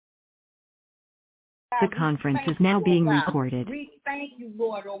The conference is now being recorded. We thank you,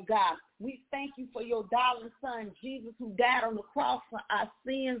 Lord, oh God. We thank you for your darling son, Jesus, who died on the cross for our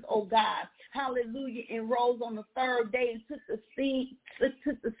sins, oh God. Hallelujah. And rose on the third day and took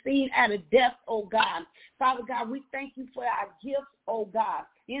the seed out of death, oh God. Father God, we thank you for our gifts, oh God.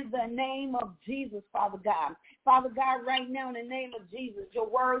 In the name of Jesus, Father God. Father God, right now in the name of Jesus, your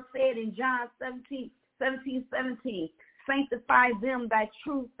word said in John 17, sanctify them by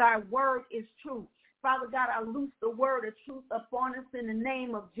truth. Thy word is truth. Father God, I loose the word of truth upon us in the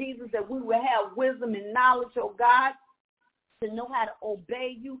name of Jesus, that we will have wisdom and knowledge, oh God, to know how to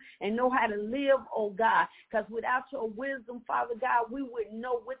obey you and know how to live, oh God. Because without your wisdom, Father God, we wouldn't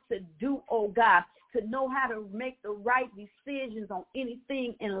know what to do, oh God, to know how to make the right decisions on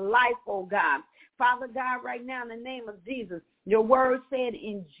anything in life, oh God. Father God, right now in the name of Jesus, your word said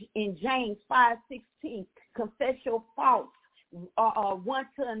in James 5:16, confess your faults one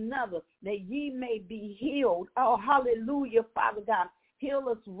to another, that ye may be healed. Oh, hallelujah, Father God. Heal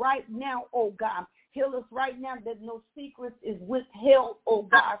us right now, oh God. Heal us right now that no secret is withheld, oh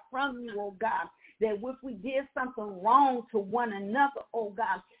God, from you, oh God. That if we did something wrong to one another, oh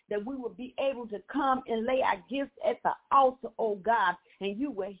God, that we would be able to come and lay our gifts at the altar, oh God, and you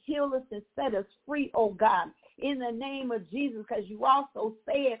will heal us and set us free, oh God, in the name of Jesus, because you also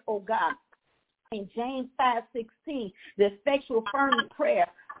said, oh God, in James 5:16, the effectual fervent prayer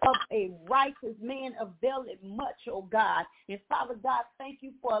of a righteous man availeth much, oh God. And Father God, thank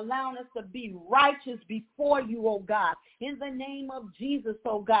you for allowing us to be righteous before you, oh God. In the name of Jesus,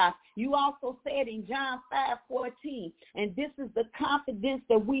 oh God. You also said in John 5:14, and this is the confidence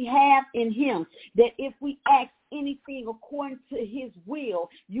that we have in him, that if we ask anything according to his will,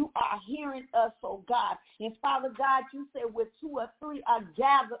 you are hearing us, oh God. And Father God, you said where two or three are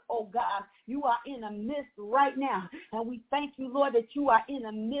gathered, oh God, you are in the midst right now. And we thank you, Lord, that you are in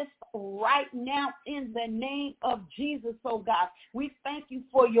the midst right now in the name of Jesus, oh God. We thank you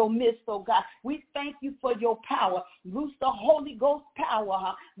for your midst, oh God. We thank you for your power. Loose the Holy Ghost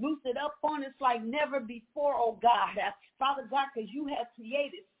power. Loose it up on us like never before, oh God. Father God, because you have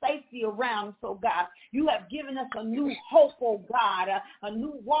created safety around us, oh God. You have given us a new hope, oh God, a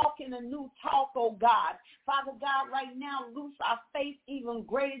new walk and a new talk, oh God. Father God, right now, loose our faith even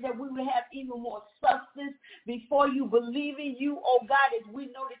greater, that we will have even more substance before you, believing you, oh God, as we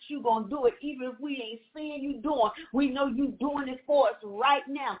know that you're going to do it. Even if we ain't seeing you doing, we know you doing it for us right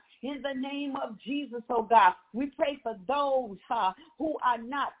now. In the name of Jesus, oh God, we pray for those who are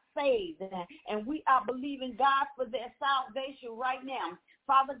not saved, and we are believing God for their salvation right now.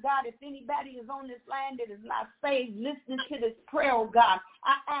 Father God, if anybody is on this land that is not saved, listening to this prayer, oh God,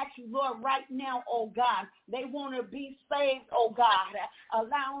 I ask you, Lord, right now, oh God, they want to be saved, oh God.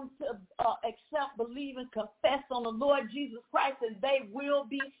 Allow them to accept, believe, and confess on the Lord Jesus Christ, and they will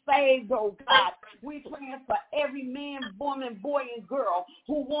be saved, oh God. We're praying for every man, woman, boy, and girl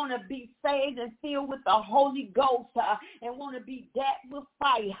who want to be saved and filled with the Holy Ghost and want to be that with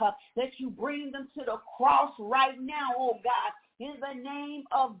fire, that you bring them to the cross right now, oh God. In the name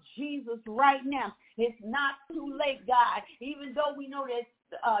of Jesus right now. It's not too late, God. Even though we know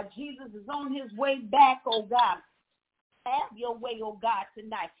that Jesus is on his way back, oh God. Have your way, oh God,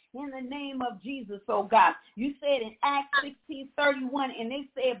 tonight. In the name of Jesus, oh God. You said in Acts 16:31, and they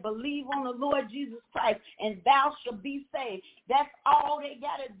said, believe on the Lord Jesus Christ, and thou shalt be saved. That's all they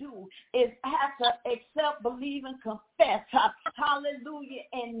got to do is have to accept, believe, and confess. Hallelujah.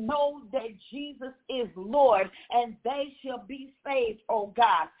 And know that Jesus is Lord, and they shall be saved, oh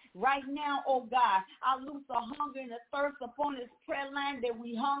God. Right now, oh God, I loose a hunger and a thirst upon this prayer line, that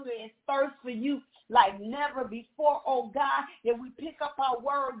we hunger and thirst for you like never before, oh God, that we pick up our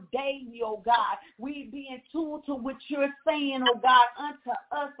word daily, oh God. We be in tune to what you're saying, oh God, unto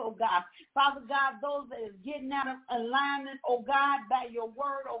us, oh God. Father God, those that is getting out of alignment, oh God, by your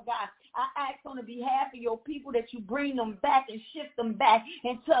word, oh God, I ask on the behalf of your people that you bring them back and shift them back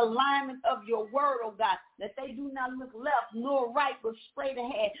into alignment of your word, oh God, that they do not look left nor right, but straight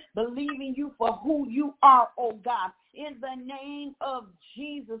ahead, believing you for who you are, oh God. In the name of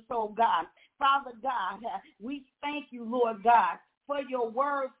Jesus, oh God. Father God, we thank you, Lord God, for your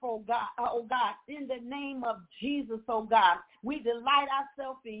word, oh God, in the name of Jesus, oh God. We delight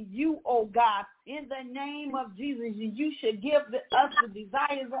ourselves in you, oh God, in the name of Jesus. You should give us the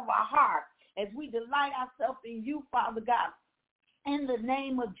desires of our heart as we delight ourselves in you, Father God. In the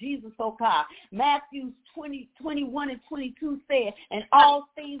name of Jesus, oh God. Matthew 20:21 and 22 said, and all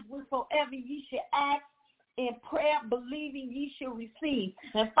things whatsoever ye should ask in prayer, believing ye shall receive.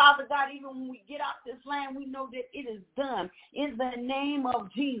 And Father God, even when we get off this land, we know that it is done in the name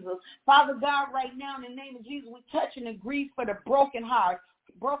of Jesus. Father God, right now in the name of Jesus, we touch and agree for the broken heart.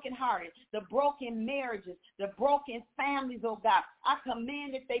 brokenhearted, the broken marriages, the broken families, oh God. I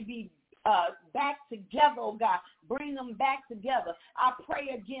command that they be back together, oh God. Bring them back together. I pray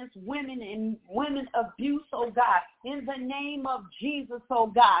against women and women abuse, oh God, in the name of Jesus, oh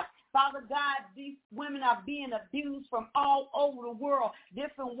God. Father God, these women are being abused from all over the world,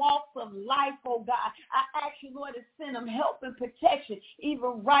 different walks of life, oh God. I ask you, Lord, to send them help and protection,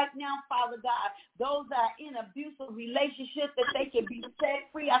 even right now, Father God. Those that are in abusive relationships, that they can be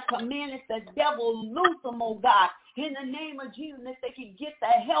set free. I command that the devil loose them, oh God, in the name of Jesus, that they can get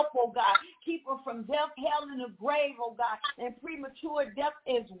the help, oh God. Keep them from death, hell, and the grave, oh God, and premature death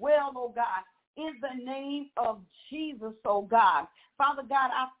as well, oh God. In the name of Jesus, oh God. Father God,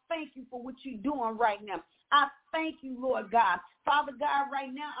 I thank you for what you're doing right now. I thank you, Lord God. Father God,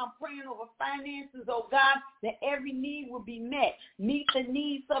 right now I'm praying over finances, oh God, that every need will be met. Meet the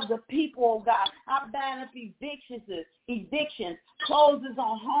needs of the people, oh God. I bind up evictions, closes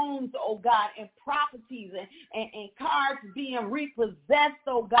on homes, oh God, and properties and cars being repossessed,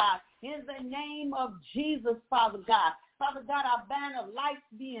 oh God. In the name of Jesus, Father God. Father God, I bind up lights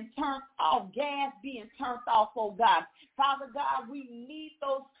being turned off, gas being turned off, oh God. Father God, we need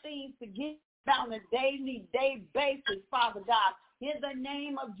those things to get on a day basis, Father God. In the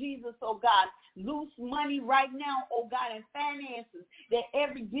name of Jesus, oh God, loose money right now, oh God, in finances, that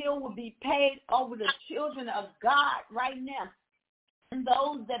every bill will be paid over the children of God right now. And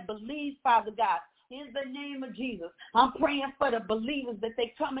those that believe, Father God, in the name of Jesus, I'm praying for the believers that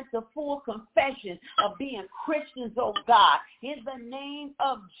they come into full confession of being Christians, oh God. In the name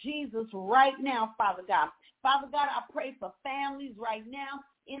of Jesus right now, Father God. Father God, I pray for families right now.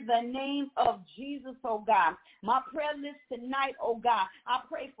 In the name of Jesus, oh God. My prayer list tonight, oh God, I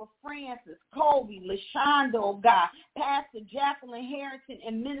pray for Francis, Colby, LaShonda, oh God, Pastor Jacqueline Harrington,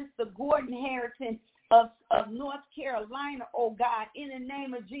 and Minister Gordon Harrington of North Carolina, oh God, in the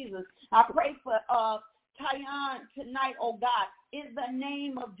name of Jesus. I pray for Tyon tonight, oh God, in the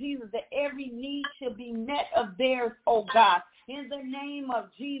name of Jesus, that every need shall be met of theirs, oh God. In the name of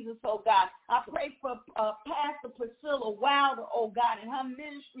Jesus, oh God. I pray for Pastor Priscilla Wilder, oh God, and her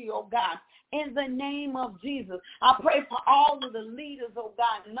ministry, oh God. In the name of Jesus. I pray for all of the leaders, oh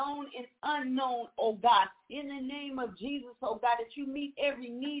God, known and unknown, oh God. In the name of Jesus, oh God, that you meet every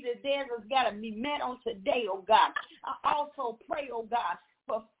need of theirs that's got to be met on today, oh God. I also pray, oh God,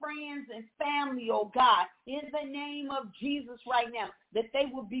 for friends and family, oh God, in the name of Jesus right now, that they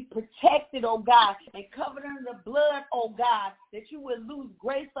will be protected, oh God, and covered in the blood, oh God, that you will lose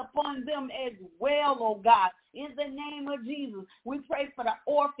grace upon them as well, oh God, in the name of Jesus. We pray for the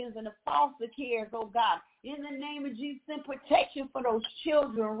orphans and the foster cares, oh God, in the name of Jesus, send protection for those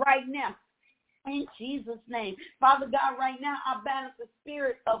children right now. In Jesus' name. Father God, right now, I balance the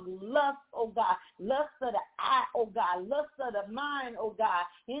spirit of lust, oh God, lust of the eye, oh God, lust of the mind, oh God.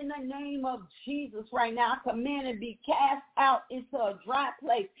 In the name of Jesus right now, I command it be cast out into a dry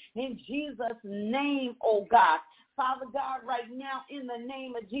place. In Jesus' name, oh God. Father God, right now, in the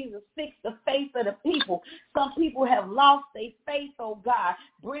name of Jesus, fix the faith of the people. Some people have lost their faith, oh God.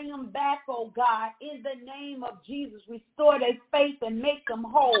 Bring them back, oh God, in the name of Jesus. Restore their faith and make them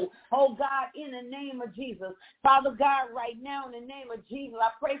whole, oh God, in the name of Jesus. Father God, right now, in the name of Jesus,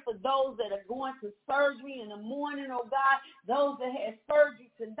 I pray for those that are going to surgery in the morning, oh God, those that had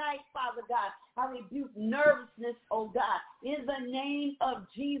surgery tonight, Father God. I rebuke nervousness, oh God, in the name of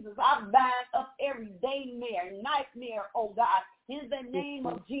Jesus. I bind up every nightmare, oh God, in the name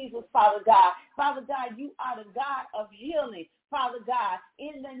of Jesus, Father God. Father God, you are the God of healing. Father God,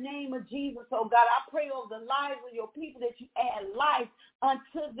 in the name of Jesus, oh God, I pray over the lives of your people that you add life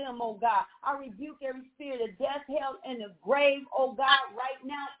unto them, oh God. I rebuke every spirit of death, hell, and the grave, oh God, right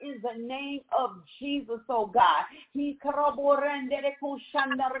now in the name of Jesus, oh God.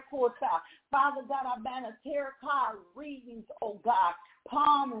 Father God, I ban a tarot card readings, oh God,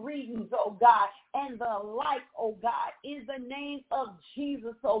 palm readings, oh God, and the like, oh God, in the name of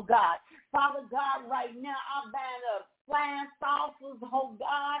Jesus, oh God. Father God, right now, I ban up flying saucers, oh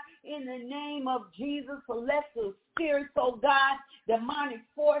God, in the name of Jesus, celestial spirits, oh God, demonic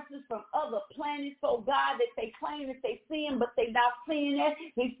forces from other planets, oh God, that they claim that they seeing, but they not seeing it.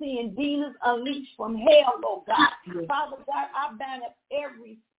 They seeing demons unleashed from hell, oh God. Father God, I ban up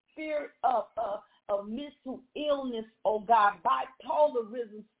every spirit of mental illness, oh God,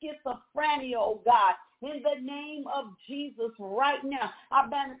 bipolarism, schizophrenia, oh God, in the name of Jesus right now. I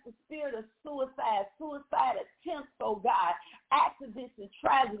banish the spirit of suicide attempts, oh God, accidents and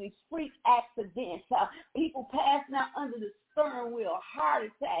tragedies, freak accidents, people passing out under the steering wheel, heart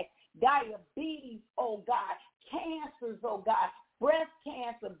attack, diabetes, oh God, cancers, oh God, breast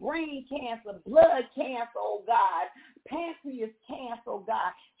cancer, brain cancer, blood cancer, oh God, pancreas cancer, oh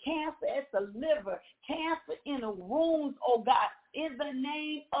God, cancer at the liver, cancer in the wounds, oh God, in the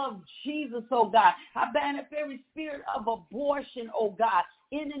name of Jesus, oh God. I ban up every spirit of abortion, oh God.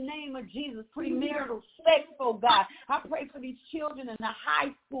 In the name of Jesus, premarital sex, oh God. I pray for these children in the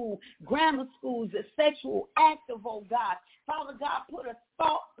high school, grammar schools, the sexual active, oh God. Father God, put a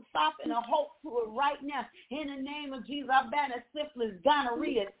stop and a hope to it right now. In the name of Jesus, I ban syphilis,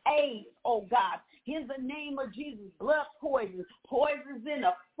 gonorrhea, AIDS, oh God. In the name of Jesus, blood poisons, poisons in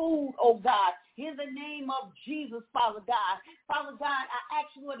the food, oh God. In the name of Jesus, Father God. Father God, I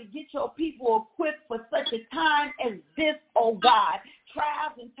ask you, Lord, to get your people equipped for such a time as this, oh God.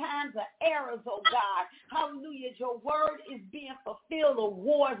 Trials and times of errors, oh God. Hallelujah. Your word is being fulfilled of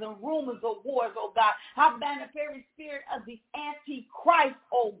wars and rumors of wars, oh God. I ban up every spirit of the Antichrist,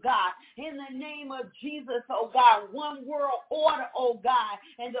 oh God. In the name of Jesus, oh God. One world order, oh God.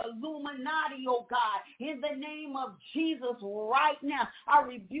 And the Illuminati, oh God. In the name of Jesus, right now, I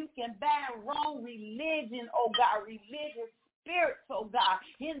rebuke and ban wrong religion, oh God. Religious spirits, oh God.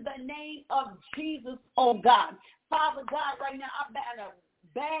 In the name of Jesus, oh God. Father God, right now, I ban up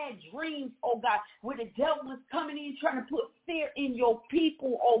bad dreams, oh God, where the devil is coming in trying to put fear in your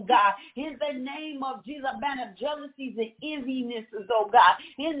people, oh God. In the name of Jesus, I ban up jealousies and envinesses, oh God.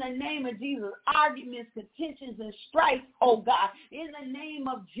 In the name of Jesus, arguments, contentions, and strife, oh God. In the name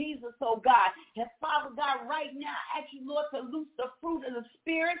of Jesus, oh God. And Father God, right now, I ask you, Lord, to loose the fruit of the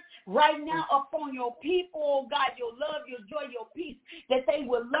Spirit right now upon your people, oh God, your love, your joy, your peace, that they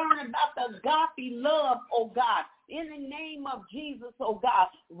will learn about the agape love, oh God. In the name of Jesus, oh God,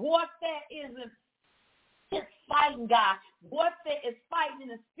 warfare is fighting, God. Warfare is fighting in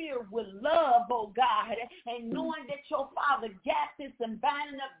the spirit with love, oh God, and knowing that your Father got this and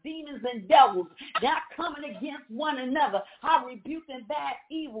binding up demons and devils, not coming against one another. I rebuke and bad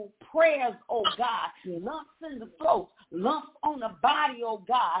evil prayers, oh God, lumps in the throat, lumps on the body, oh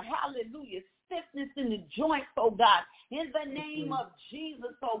God, hallelujah, stiffness in the joints, oh God, in the name of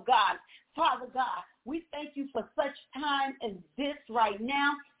Jesus, oh God. Father God, we thank you for such time as this right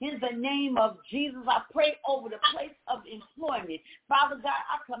now. In the name of Jesus, I pray over the place of employment. Father God,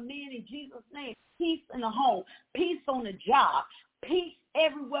 I command in Jesus' name, peace in the home, peace on the job, peace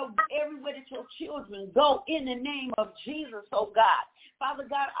everywhere that your children go in the name of Jesus, oh God. Father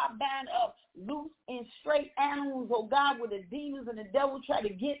God, I bind up loose and straight animals, oh God, where the demons and the devil try to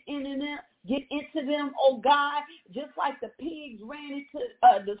get into them, oh God, just like the pigs ran into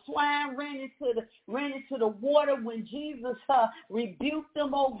the swine ran into the water when Jesus rebuked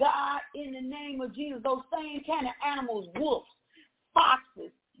them, oh God, in the name of Jesus. Those same kind of animals, wolves,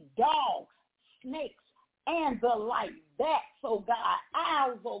 foxes, dogs, snakes, and the like, bats, oh God,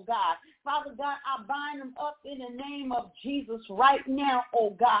 owls, oh God. Father God, I bind them up in the name of Jesus right now, oh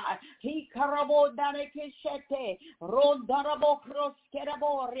God. Lord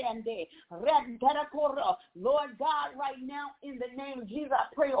God, right now, in the name of Jesus, I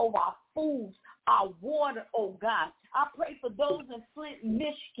pray over our foods, our water, oh God. I pray for those in Flint,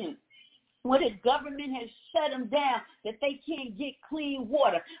 Michigan, where the government has shut them down, that they can't get clean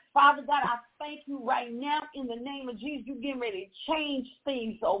water. Father God, I thank you right now in the name of Jesus. You're getting ready to change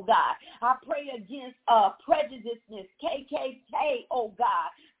things, oh God. I pray against prejudiceness, KKK, oh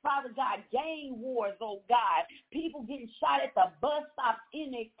God. Father God, gang wars, oh God. People getting shot at the bus stops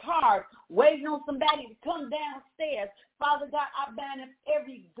in their cars, waiting on somebody to come downstairs. Father God, I ban up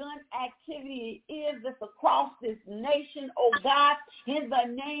every gun activity that's across this nation, oh God, in the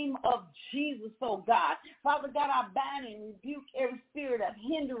name of Jesus, oh God. Father God, I ban and rebuke every spirit of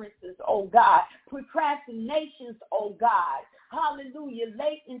hindrances, oh God, procrastinations, oh God. Hallelujah,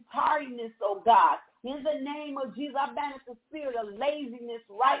 late in tardiness, oh God. In the name of Jesus, I banish the spirit of laziness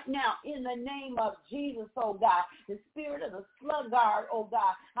right now. In the name of Jesus, oh God. The spirit of the sluggard, oh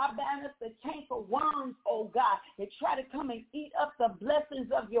God. I banish the canker worms, oh God. They try to come and eat up the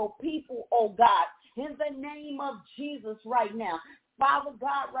blessings of your people, oh God. In the name of Jesus right now. Father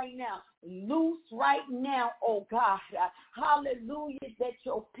God, right now, loose right now, oh God. Hallelujah, that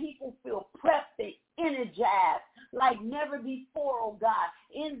your people feel prepped and energized like never before, oh God.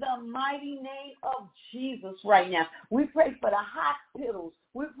 In the mighty name of Jesus right now. We pray for the hospitals.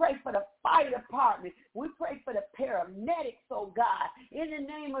 We pray for the fire department. We pray for the paramedics, oh God. In the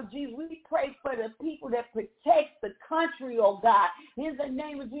name of Jesus, we pray for the people that protect the country, oh God. In the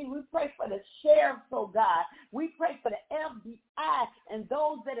name of Jesus, we pray for the sheriffs, oh God. We pray for the FBI and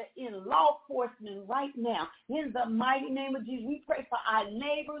those that are in law enforcement, happening right now. In the mighty name of Jesus, we pray for our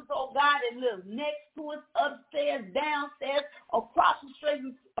neighbors, oh God, that live next to us, upstairs, downstairs, across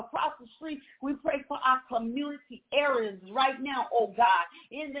the street. We pray for our community areas right now, oh God.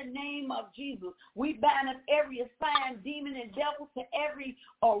 In the name of Jesus, we bind up every assigned demon and devil to every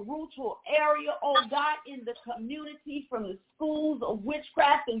rural area, oh God, in the community, from the schools of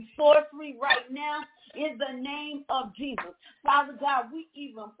witchcraft and sorcery right now, in the name of Jesus. Father God, we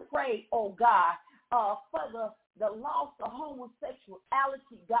even pray, oh God, for the loss of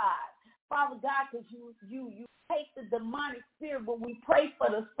homosexuality, God. Father God, because you take the demonic spirit, but we pray for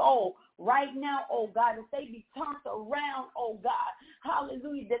the soul right now, oh God, that they be turned around, oh God.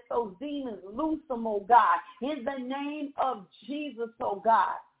 Hallelujah, that those demons loose them, oh God, in the name of Jesus, oh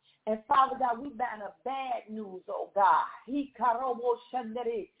God. And Father God, we bind up bad news, oh God.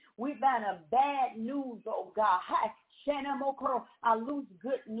 We bind up bad news, oh God. I lose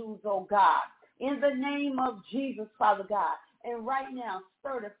good news, oh God. In the name of Jesus, Father God. And right now,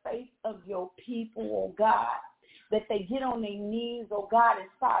 stir the faith of your people, oh God, that they get on their knees, oh God, and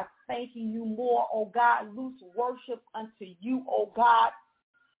start thanking you more, oh God. Loose worship unto you, oh God,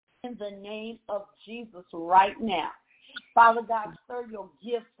 in the name of Jesus right now. Father God, stir your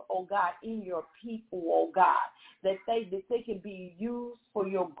gifts, oh God, in your people, oh God, that they can be used for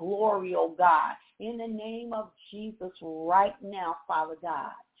your glory, oh God, in the name of Jesus right now, Father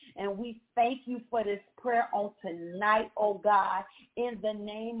God. And we thank you for this prayer on tonight, oh God, in the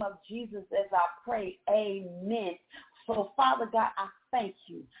name of Jesus as I pray, amen. So, Father God, I thank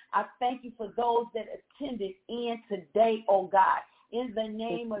you. I thank you for those that attended in today, oh God, in the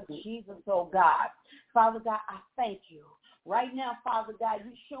name of Jesus, oh God. Father God, I thank you. Right now, Father God,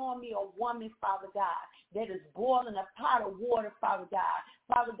 you're showing me a woman, Father God, that is boiling a pot of water, Father God.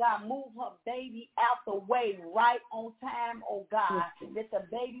 Father God, move her baby out the way right on time, oh God, that the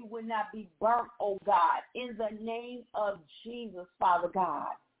baby will not be burnt, oh God, in the name of Jesus, Father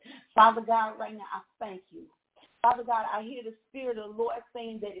God. Father God, right now, I thank you. Father God, I hear the Spirit of the Lord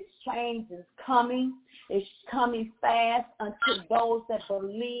saying that His change is coming. It's coming fast unto those that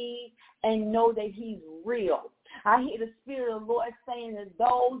believe and know that He's real. I hear the Spirit of the Lord saying that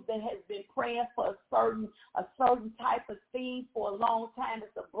those that have been praying for a certain type of thing for a long time,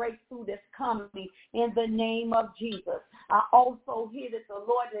 it's a breakthrough that's coming in the name of Jesus. I also hear that the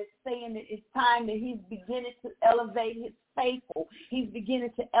Lord is saying that it's time that He's beginning to elevate His faithful. He's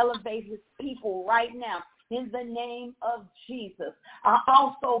beginning to elevate His people right now in the name of Jesus. I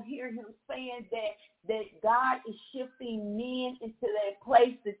also hear Him saying that God is shifting men into their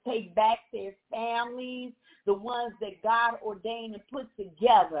place to take back their families, the ones that God ordained and put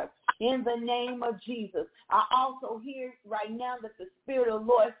together in the name of Jesus. I also hear right now that the Spirit of the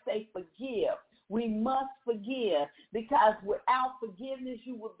Lord say forgive. We must forgive, because without forgiveness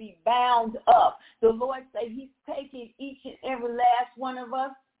you will be bound up. The Lord say He's taking each and every last one of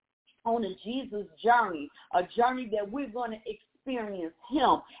us on a Jesus journey, a journey that we're going to experience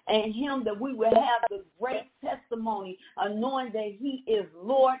Him, and Him that we will have the great testimony of knowing that He is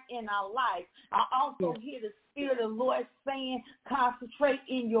Lord in our life. I also hear the Spirit of the Lord saying, concentrate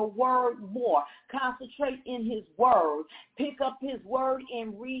in your word more. Concentrate in His word. Pick up His word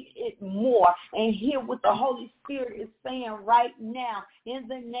and read it more, and hear what the Holy Spirit is saying right now in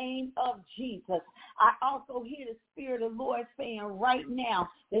the name of Jesus. I also hear the Spirit of the Lord saying right now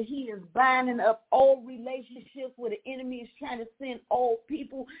that He is binding up old relationships where the enemy is trying to send old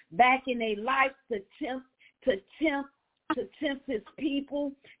people back in their life to tempt His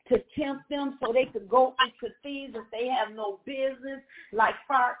people, to tempt them so they could go into things that they have no business, like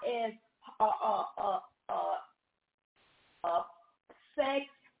far as sex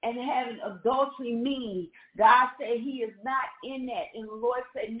and having adultery means. God said He is not in that. And the Lord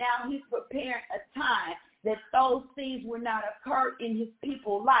said now He's preparing a time that those things will not occur in His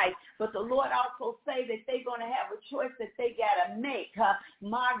people's life. But the Lord also say that they're going to have a choice that they got to make.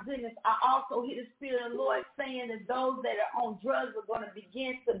 My goodness, I also hear the Spirit of the Lord saying that those that are on drugs are going to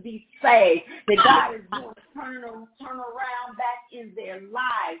begin to be saved, that God is going to turn around back in their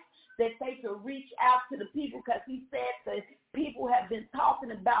lives, that they can reach out to the people, because He said that people have been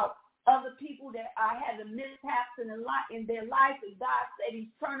talking about other people that are having mishaps in their life, and God said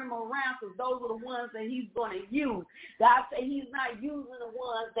He's turning them around, because those are the ones that He's going to use. God said He's not using the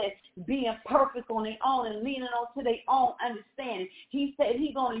ones that's being perfect on their own and leaning on to their own understanding. He said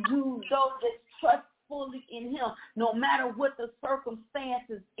He's going to use those that trust fully in Him, no matter what the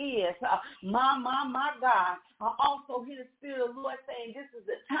circumstances is. My God. I also hear the Spirit of the Lord saying this is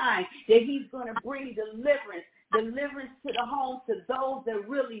the time that He's going to bring deliverance to the home, to those that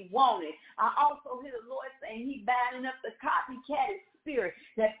really want it. I also hear the Lord saying He's binding up the copycat spirit,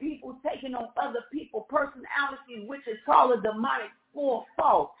 that people taking on other control of demonic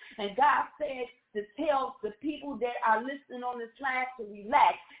fourfold. And God said to tell the people that are listening on this line to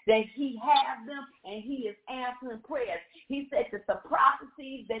relax, that he has them and he is answering prayers. He said that the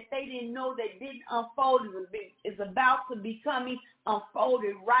prophecies that they didn't know that didn't unfold is about to be coming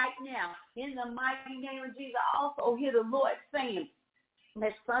unfolded right now. In the mighty name of Jesus, I also hear the Lord saying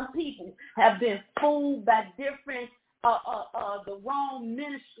that some people have been fooled by different the wrong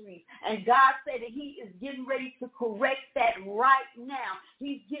ministry, and God said that he is getting ready to correct that right now.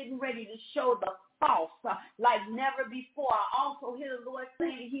 He's getting ready to show the false like never before. I also hear the Lord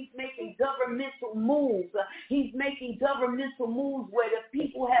saying that he's making governmental moves. He's making governmental moves where the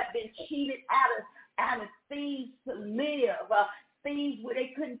people have been cheated out of things to live. Things where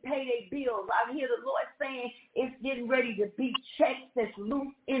they couldn't pay their bills. I hear the Lord saying it's getting ready to be checks that's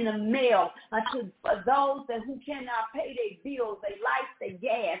loose in the mail for those who cannot pay their bills, their lights, their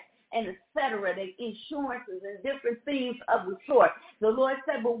gas, and etc., their insurances and different things of the sort. The Lord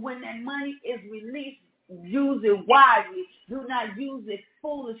said, but when that money is released, use it wisely. Do not use it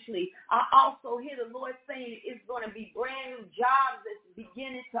foolishly. I also hear the Lord saying it's going to be brand new jobs that's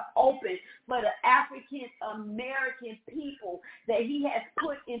beginning to open for the African American people, that he has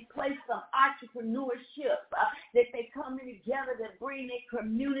put in place some entrepreneurship, that they coming together to bring their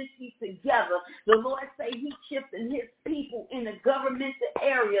community together. The Lord say he's shifting his people in the governmental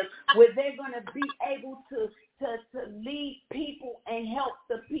areas where they're going to be able to lead people and help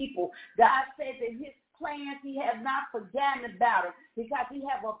the people. God said that his plans, he has not forgotten about it, because he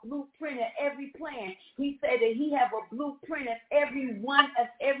have a blueprint of every plan. He said that he have a blueprint of everyone's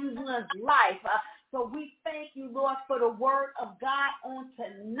life. So we thank you, Lord, for the word of God on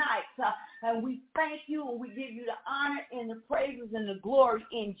tonight. And we thank you and we give you the honor and the praises and the glory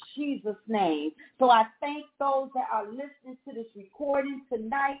in Jesus' name. So I thank those that are listening to this recording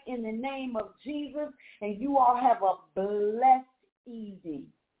tonight in the name of Jesus. And you all have a blessed evening.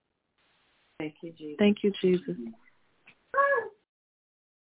 Thank you, Jesus. Thank you, Jesus.